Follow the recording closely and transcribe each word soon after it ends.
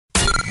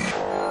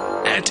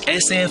at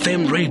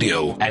SAFM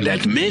Radio and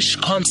at Mish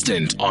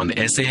Constant on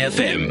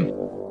SAFM.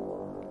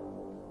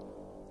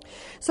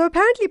 So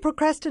apparently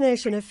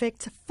procrastination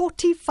affects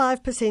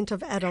 45%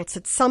 of adults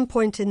at some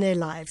point in their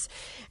lives,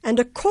 and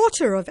a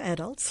quarter of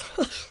adults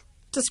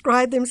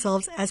describe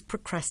themselves as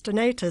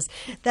procrastinators.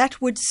 That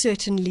would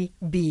certainly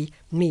be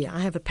me. I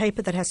have a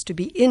paper that has to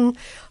be in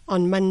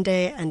on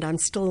Monday, and I'm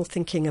still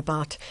thinking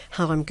about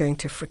how I'm going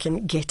to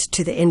frickin' get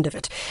to the end of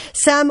it.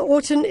 Sam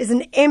ORTON is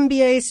an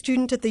MBA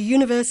student at the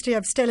University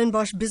of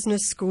Stellenbosch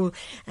Business School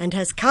and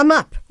has come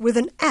up with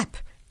an app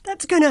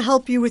that's going to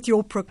help you with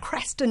your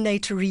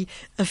procrastinatory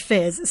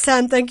affairs.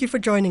 Sam, thank you for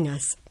joining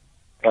us.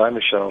 Hi,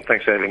 Michelle.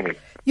 Thanks for having me.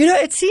 You know,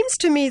 it seems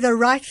to me the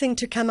right thing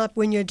to come up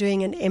when you're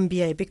doing an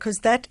MBA, because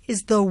that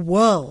is the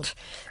world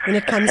when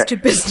it comes to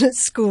business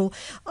school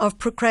of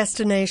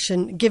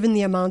procrastination, given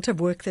the amount of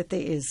work that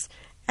there is.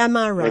 Am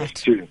I right?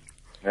 That's true.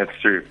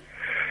 That's true.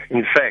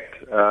 In fact,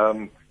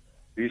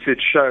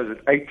 research shows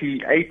that 80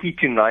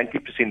 to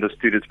 90% of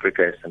students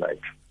procrastinate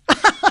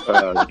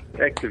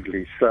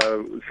actively.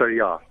 So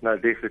yeah, no,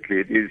 definitely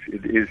it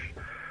is,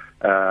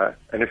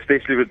 and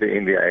especially with the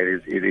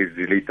MBA, it is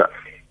really tough.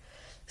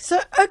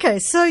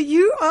 So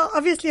you are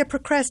obviously a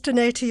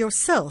procrastinator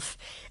yourself,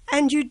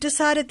 and you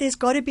decided there's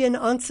got to be an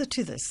answer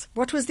to this.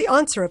 What was the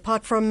answer,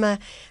 apart from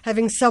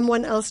having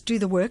someone else do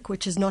the work,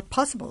 which is not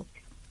possible?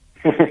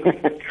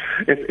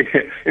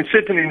 In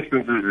certain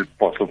instances, it's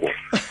possible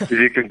if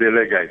you can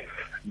delegate.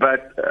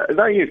 But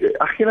no, you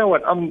know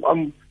what?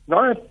 I'm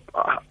not.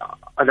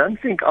 I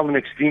don't think I'm an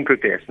extreme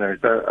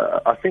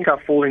procrastinator. I think I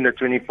fall in the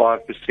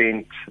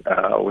 25%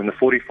 or in the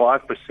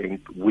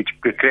 45%, which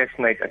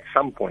procrastinate at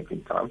some point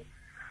in time.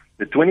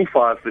 The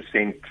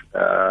 25%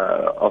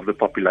 of the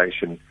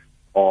population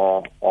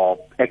are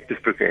active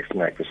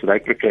procrastinators, so they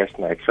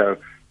procrastinate. So,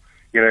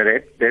 you know,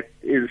 that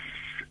is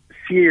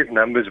serious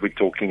numbers we're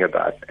talking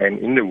about. And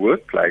in the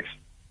workplace,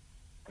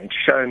 it's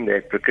shown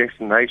that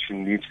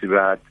procrastination leads to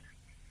about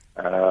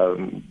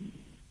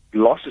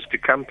losses to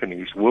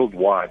companies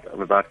worldwide of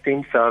about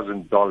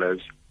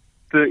 $10,000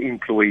 per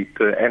employee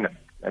per annum.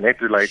 And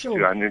that relates to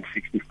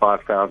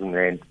 165,000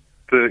 Rand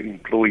per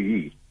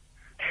employee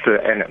per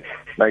annum.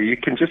 Now, you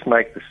can just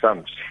make the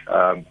sums.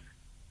 The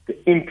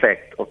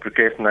impact of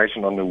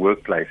procrastination on the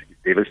workplace is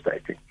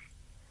devastating.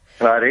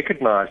 And I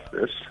recognize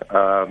this.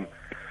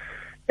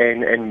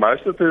 And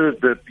most of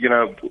the you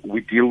know,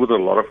 we deal with a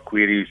lot of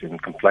queries and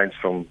complaints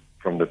from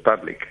the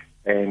public.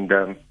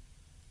 And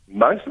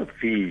most of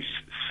these,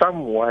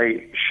 some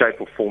way, shape,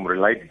 or form,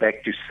 relate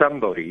back to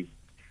somebody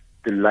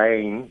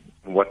delaying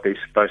what they're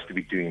supposed to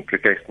be doing,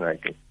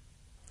 procrastinating.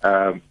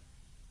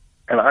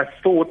 And I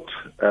thought,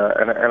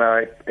 and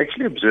I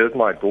actually observed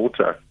my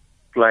daughter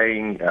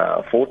playing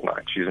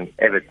Fortnite. She's an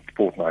avid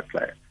Fortnite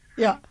player.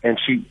 Yeah. And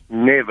she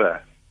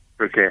never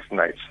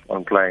procrastinates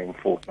on playing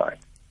Fortnite.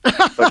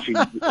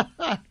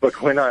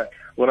 But when I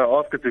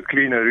ask her to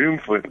clean her room,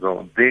 for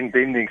example, then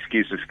the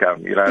excuses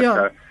come. You know. Yeah.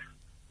 So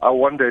I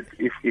wondered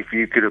if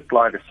you could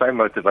apply the same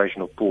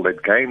motivational tool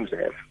that games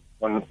have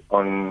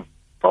on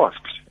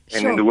tasks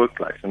and in the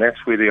workplace, and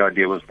that's where the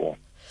idea was born.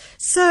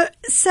 So,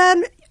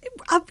 Sam,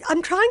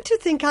 I'm trying to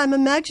think. I'm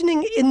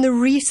imagining in the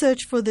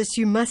research for this,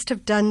 you must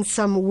have done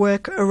some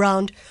work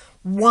around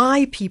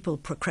why people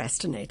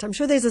procrastinate. I'm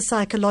sure there's a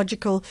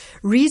psychological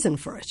reason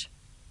for it.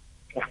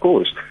 Of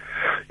course.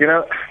 You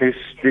know, there's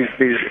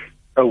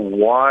a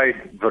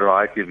wide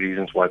variety of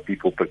reasons why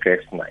people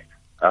procrastinate.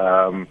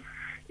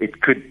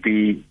 It could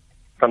be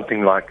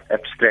something like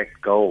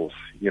abstract goals.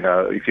 You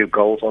know, if your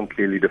goals aren't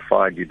clearly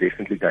defined, you're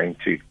definitely going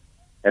to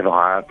have a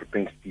higher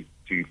propensity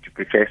to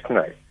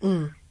procrastinate.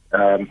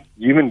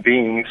 Human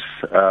beings,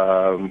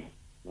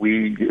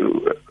 we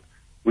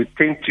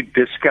tend to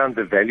discount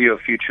the value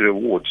of future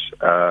rewards,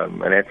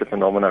 and that's a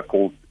phenomenon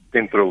called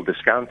temporal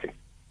discounting.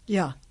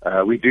 Yeah.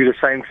 We do the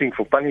same thing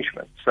for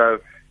punishment. So,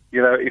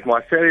 you know, if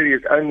my salary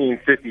is only in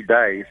 30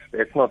 days,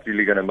 that's not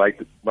really going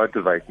to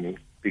motivate me,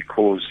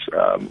 because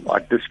I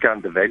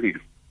discount the value.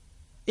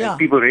 Yeah. And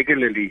people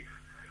regularly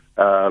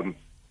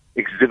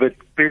exhibit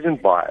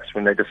present bias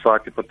when they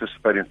decide to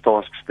participate in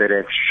tasks that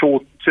have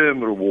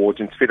short-term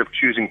rewards instead of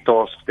choosing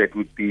tasks that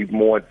would be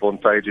more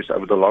advantageous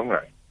over the long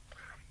run.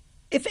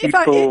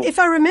 If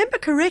I remember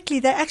correctly,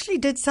 they actually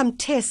did some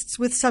tests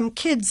with some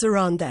kids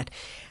around that,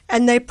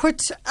 and they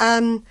put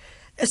a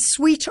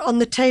sweet on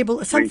the table,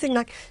 or something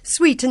like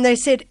sweet, and they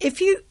said if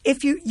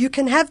you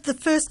can have the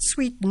first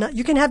sweet,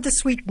 you can have the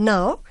sweet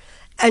now,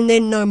 and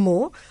then no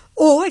more,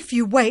 or if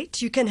you wait,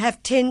 you can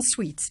have 10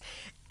 sweets.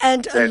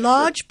 And a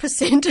large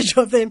percentage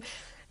of them,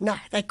 no,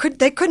 they couldn't.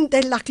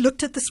 They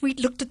looked at the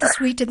sweet,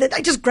 and then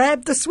they just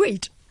grabbed the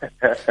sweet.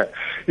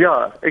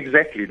 Yeah,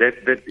 exactly. That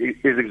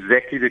is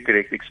exactly the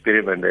correct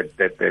experiment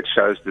that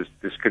shows this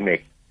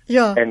disconnect.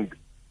 Yeah.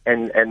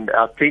 And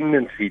our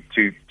tendency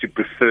to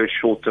prefer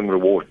short-term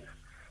reward.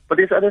 But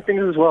there's other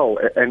things as well.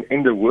 And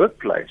in the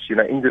workplace, you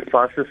know,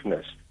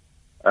 indecisiveness.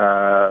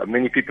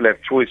 Many people have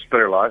choice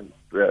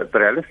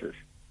paralysis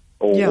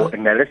or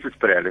analysis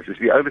paralysis.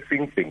 We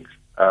overthink things.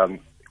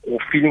 Or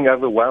feeling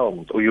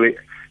overwhelmed, or you're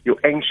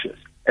anxious.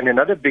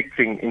 another big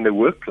thing in the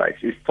workplace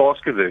is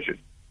task aversion.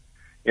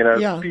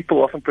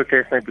 People often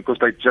procrastinate because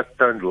they just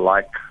don't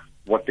like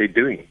what they're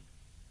doing.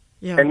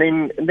 Yeah. And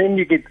then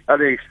you get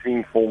other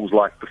extreme forms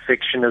like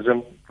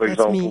perfectionism, for That's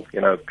example.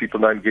 me. People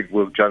don't get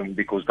work done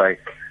because they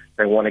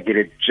want to get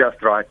it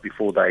just right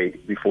before they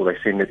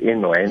send it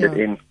in or hand it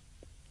in.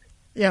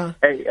 Yeah.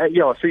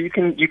 So you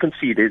can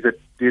see there's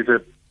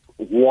a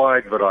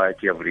wide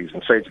variety of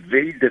reasons. So it's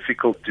very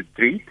difficult to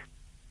treat,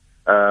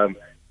 and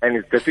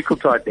it's difficult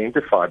to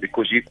identify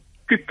because you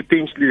could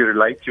potentially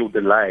relate your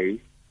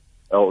delay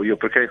or your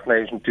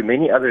procrastination to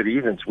many other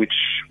reasons, which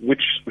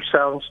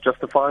sounds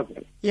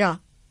justifiable. Yeah.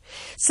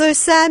 So,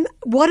 Sam,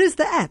 what is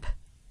the app?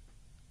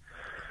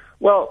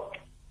 Well,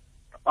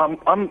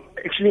 I'm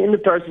actually in the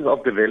process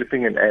of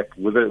developing an app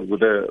with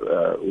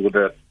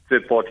a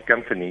third-party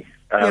company.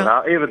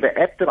 However, the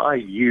app that I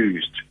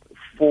used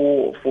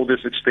for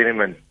this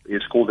experiment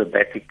is called a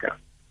Batica.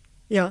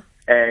 Yeah.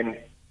 And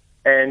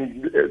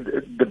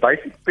the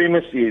basic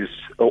premise is,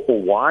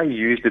 or why I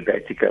use the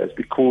Batica is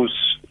because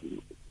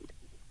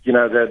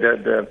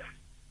the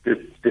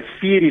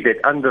theory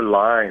that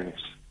underlines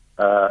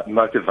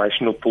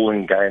motivational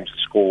pulling games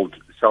is called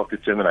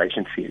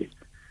self-determination theory.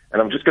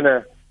 And I'm going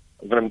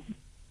to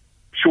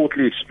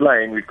shortly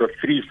explain. We've got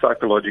 3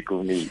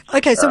 psychological needs.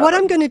 Okay, so what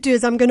I'm going to do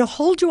is I'm going to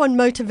hold you on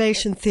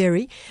motivation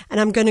theory, and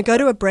I'm going to go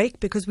to a break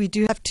because we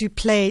do have to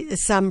play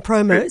some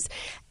promos.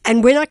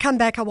 And when I come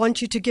back, I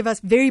want you to give us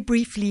very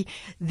briefly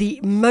the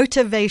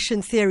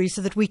motivation theory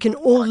so that we can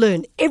all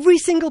learn. Every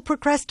single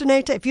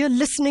procrastinator, if you're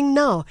listening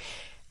now,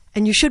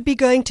 and you should be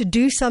going to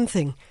do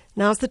something,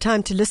 now's the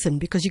time to listen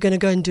because you're going to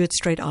go and do it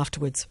straight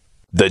afterwards.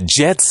 The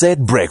Jet Set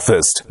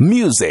Breakfast.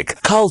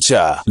 Music,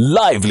 culture,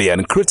 lively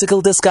and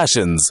critical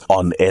discussions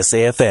on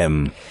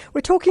SAFM. We're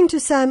talking to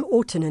Sam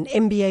ORTON, an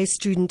MBA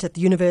student at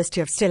the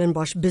University of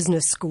Stellenbosch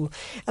Business School,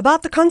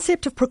 about the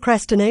concept of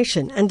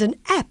procrastination and an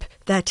app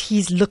that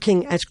he's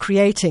looking at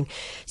creating.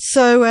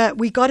 So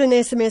we got an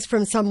SMS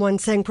from someone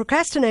saying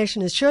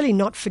procrastination is surely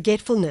not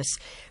forgetfulness,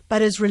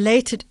 but is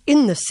related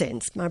in the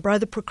sense. My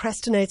brother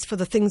procrastinates for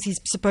the things he's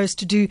supposed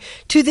to do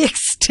to the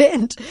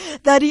extent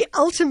that he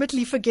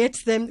ultimately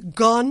forgets them,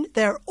 gone,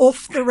 they're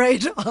off the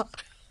radar.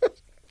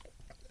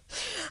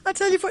 I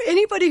tell you, for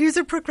anybody who's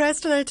a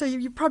procrastinator,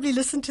 you probably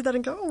listen to that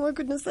and go, oh my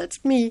goodness,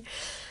 that's me.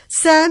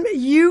 Sam,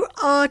 you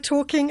are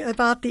talking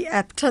about the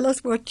app. Tell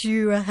us what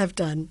you have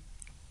done.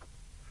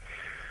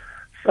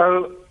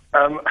 So,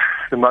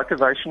 the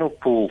motivational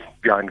pull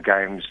behind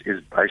games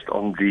is based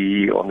on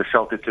the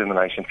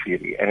self-determination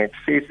theory, and it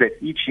says that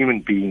each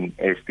human being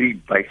has 3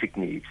 basic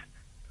needs: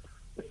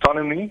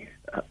 autonomy,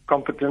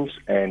 competence,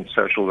 and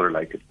social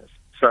relatedness.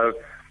 So,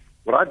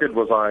 what I did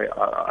was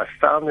I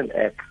found an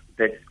app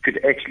that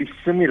could actually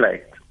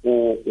simulate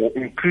or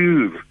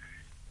improve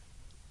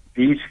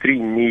these 3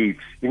 needs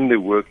in the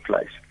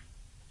workplace.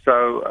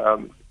 So,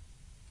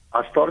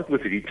 I started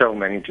with retail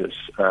managers.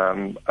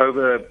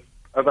 Over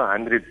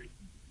 100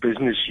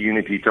 business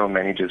unit retail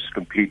managers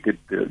completed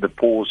the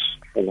pause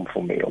form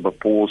for me, or the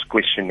pause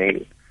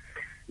questionnaire.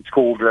 It's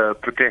called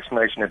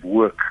Procrastination at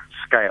Work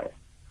scale.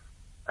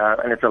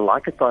 And it's a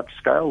like-a-type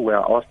scale where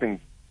I ask them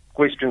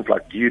questions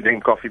like, do you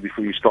drink coffee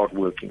before you start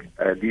working?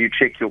 Do you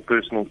check your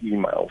personal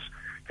emails?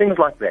 Things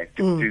like that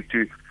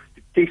to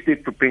test their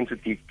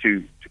propensity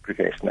to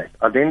procrastinate.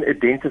 I then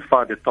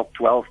identify the top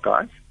 12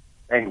 guys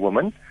and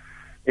women.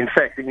 In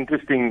fact, an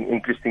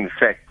interesting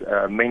fact,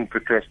 men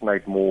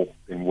procrastinate more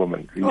than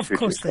women. Of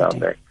course they found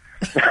do.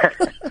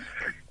 that.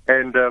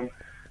 And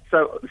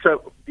so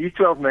these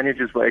 12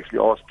 managers were actually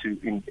asked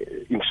to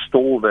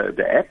install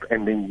the app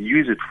and then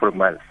use it for a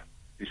month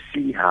to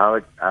see how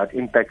it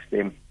impacts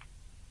them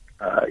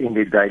in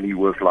their daily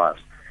work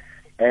lives.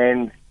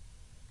 And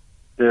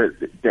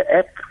the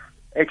app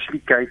actually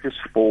caters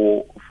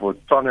for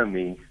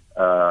autonomy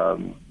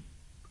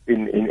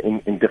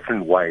in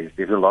different ways.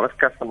 There's a lot of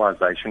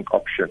customization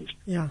options.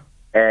 Yeah.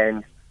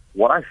 And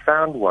what I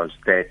found was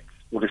that,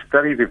 the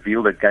study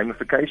revealed that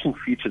gamification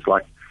features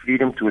like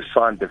freedom to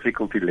assign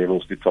difficulty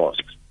levels to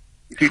tasks.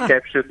 If you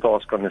capture a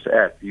task on this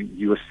app,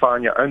 you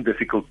assign your own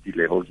difficulty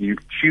level, you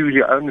choose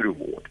your own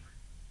reward.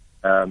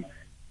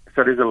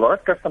 So there's a lot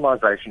of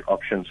customization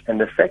options, and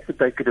the fact that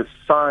they could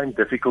assign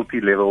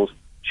difficulty levels,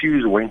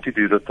 choose when to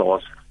do the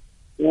task,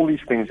 all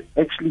these things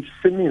actually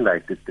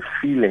simulated the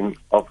feeling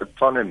of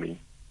autonomy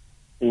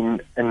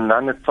in a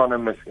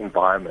non-autonomous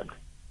environment.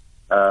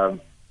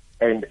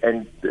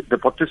 And the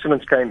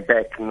participants came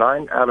back,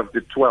 9 out of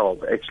the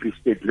 12 actually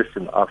said,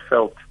 listen, I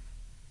felt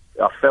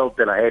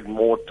that I had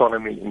more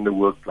autonomy in the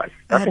workplace.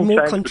 I had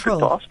more control.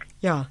 With the task.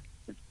 Yeah.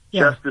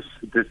 Just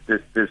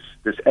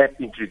this app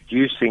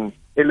introducing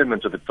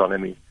elements of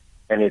autonomy,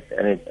 and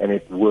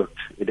it worked.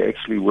 It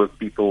actually worked.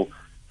 People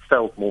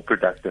felt more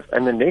productive.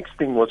 And the next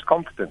thing was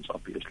competence,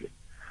 obviously.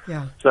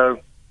 Yeah. So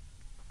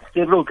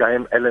several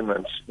game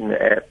elements in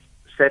the app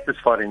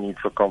satisfy the need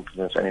for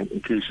competence and it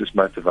increases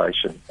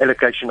motivation.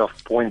 Allocation of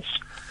points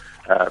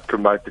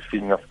promote the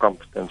feeling of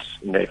competence.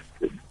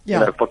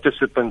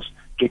 Participants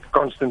get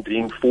constant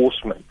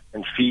reinforcement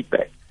and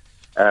feedback.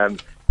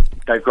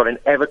 They've got an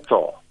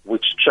avatar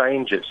which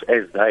changes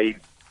as they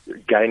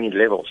gain in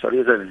level. So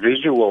there's a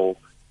visual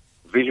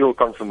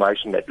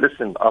confirmation that,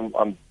 listen,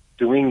 I'm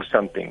doing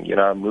something,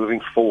 I'm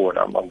moving forward,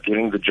 I'm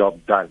getting the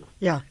job done.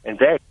 Yeah. And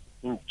that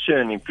in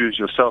turn improves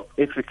your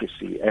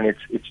self-efficacy, and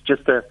it's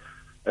just a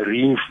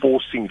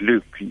reinforcing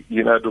loop.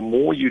 The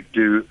more you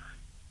do,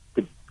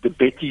 the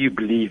better you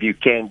believe you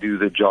can do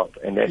the job,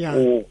 and that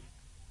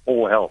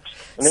all helps.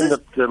 And then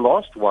the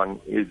last one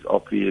is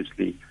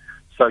obviously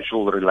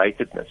social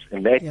relatedness,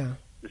 and that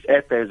this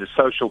app has a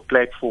social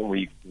platform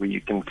where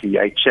you can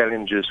create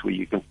challenges, where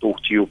you can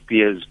talk to your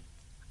peers,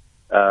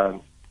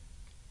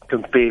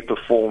 compare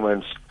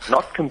performance,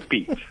 not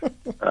compete,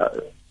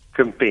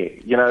 compare.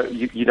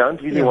 You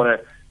don't really want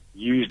to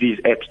use these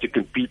apps to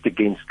compete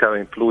against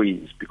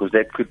co-employees, because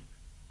that could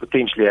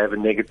potentially have a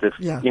negative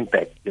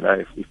impact.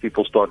 If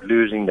people start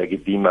losing, they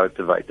get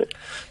demotivated.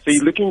 So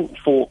you're looking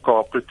for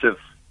cooperative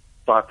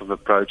type of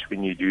approach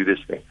when you do this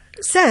thing.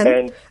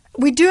 Sam,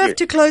 we do have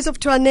to close off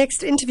to our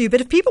next interview, but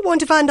if people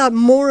want to find out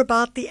more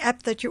about the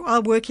app that you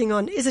are working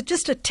on, is it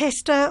just a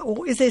tester,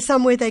 or is there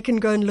somewhere they can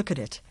go and look at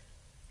it?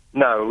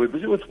 No, we're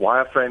busy with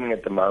wireframing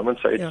at the moment,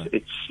 so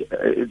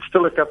it's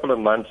still a couple of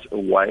months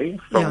away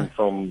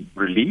from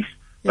release,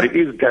 but it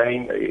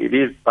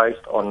is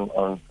based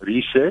on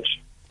research,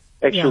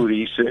 actual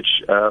research,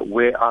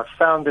 where I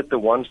found that the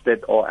ones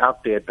that are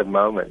out there at the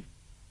moment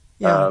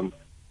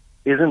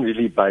isn't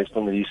really based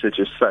on the research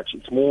as such.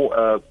 It's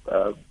more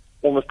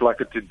almost like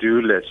a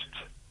to-do list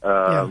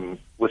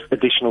with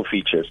additional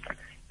features.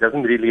 It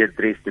doesn't really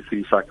address the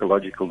three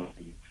psychological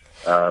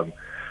needs.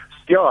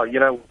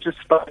 Just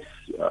space.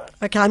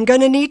 Okay, I'm going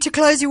to need to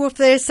close you off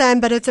there, Sam,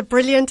 but it's a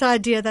brilliant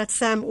idea. That's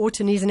Sam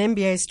ORTON. He's an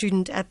MBA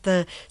student at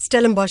the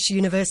Stellenbosch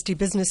University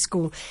Business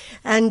School.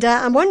 And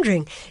I'm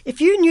wondering,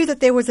 if you knew that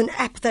there was an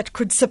app that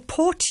could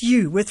support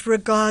you with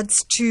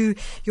regards to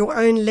your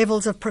own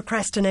levels of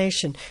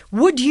procrastination,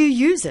 would you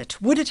use it?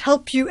 Would it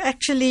help you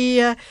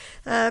actually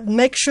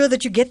make sure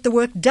that you get the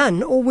work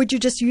done, or would you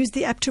just use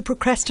the app to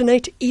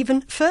procrastinate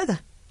even further?